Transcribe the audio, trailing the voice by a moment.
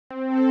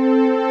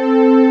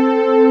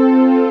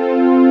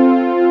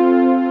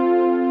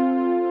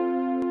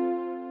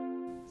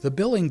The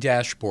billing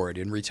dashboard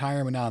in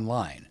Retirement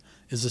Online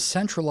is a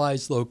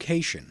centralized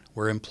location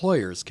where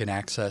employers can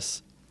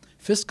access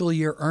fiscal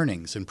year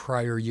earnings and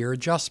prior year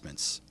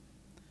adjustments,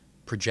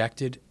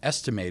 projected,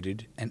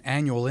 estimated, and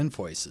annual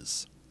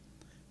invoices,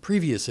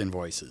 previous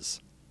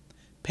invoices,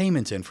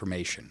 payment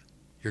information,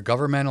 your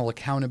Governmental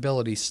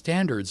Accountability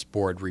Standards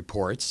Board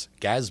reports,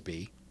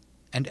 GASB,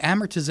 and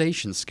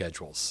amortization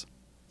schedules.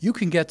 You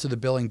can get to the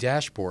billing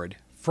dashboard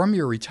from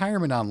your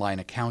Retirement Online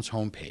account's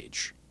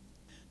homepage.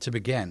 To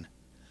begin,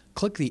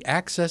 click the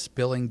Access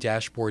Billing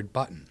Dashboard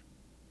button.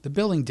 The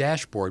billing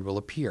dashboard will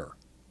appear.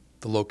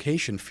 The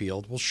location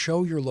field will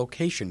show your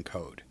location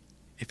code.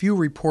 If you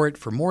report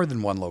for more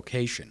than one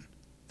location,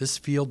 this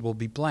field will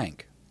be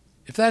blank.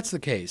 If that's the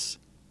case,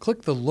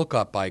 click the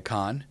lookup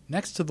icon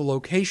next to the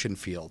location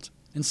field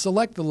and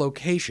select the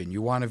location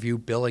you want to view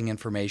billing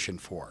information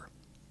for.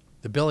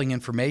 The billing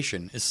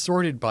information is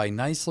sorted by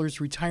NYSLRS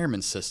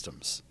retirement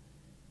systems,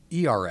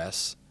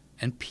 ERS,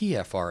 and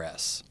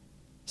PFRS.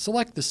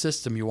 Select the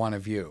system you want to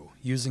view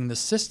using the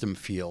System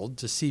field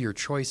to see your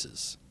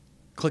choices.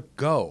 Click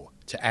Go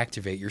to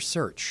activate your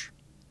search.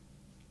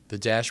 The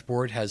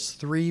dashboard has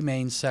three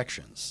main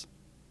sections: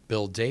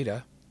 Bill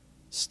Data,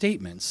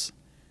 Statements,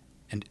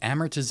 and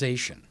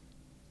Amortization.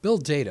 Bill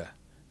Data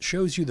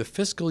shows you the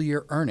fiscal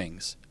year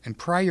earnings and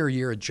prior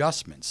year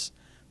adjustments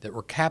that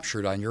were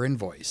captured on your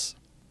invoice.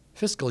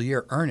 Fiscal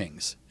year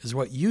earnings is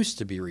what used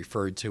to be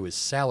referred to as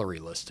salary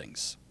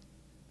listings.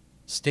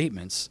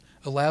 Statements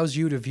allows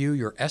you to view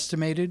your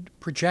estimated,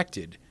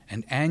 projected,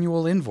 and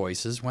annual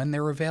invoices when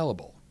they're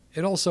available.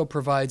 It also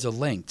provides a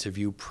link to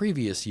view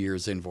previous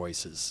year's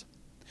invoices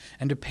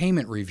and a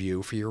payment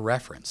review for your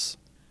reference.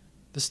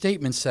 The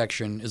Statements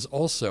section is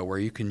also where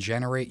you can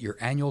generate your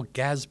annual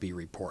GASB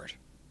report.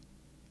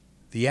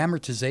 The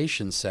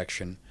Amortization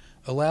section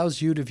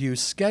allows you to view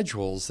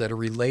schedules that are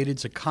related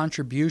to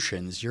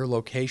contributions your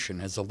location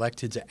has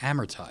elected to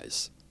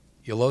amortize.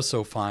 You'll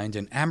also find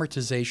an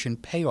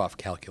amortization payoff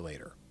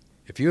calculator.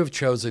 If you have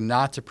chosen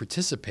not to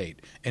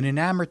participate in an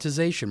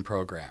amortization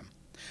program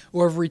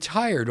or have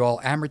retired all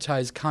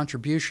amortized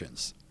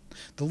contributions,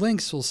 the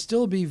links will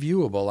still be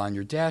viewable on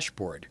your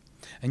dashboard,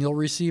 and you'll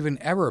receive an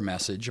error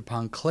message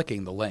upon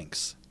clicking the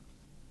links.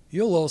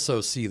 You'll also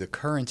see the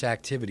Current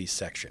Activities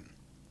section.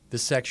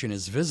 This section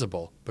is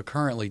visible but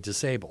currently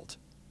disabled.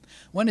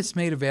 When it's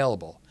made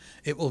available,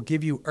 it will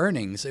give you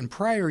earnings and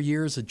prior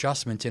year's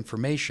adjustment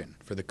information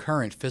for the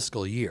current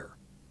fiscal year.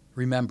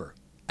 Remember,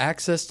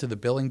 access to the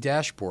billing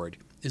dashboard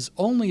is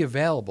only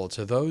available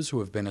to those who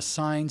have been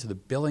assigned to the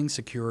billing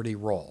security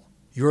role.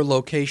 Your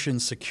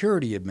location's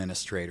security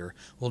administrator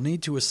will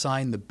need to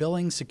assign the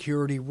billing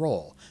security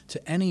role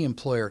to any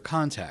employer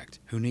contact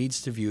who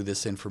needs to view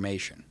this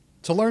information.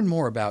 To learn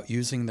more about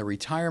using the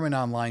Retirement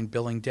Online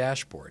Billing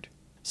Dashboard,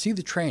 see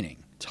the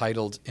training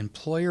titled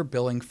Employer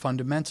Billing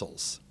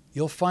Fundamentals.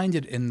 You'll find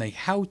it in the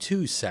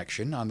How-To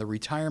section on the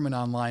Retirement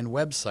Online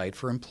website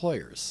for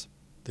employers.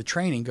 The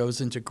training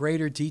goes into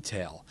greater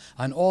detail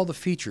on all the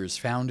features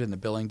found in the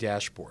billing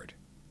dashboard.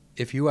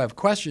 If you have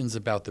questions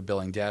about the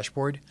billing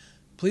dashboard,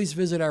 please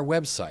visit our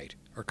website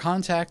or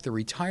contact the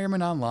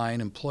Retirement Online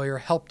Employer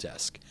Help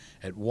Desk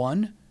at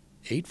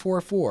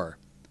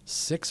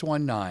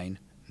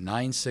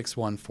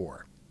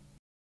 1-844-619-9614.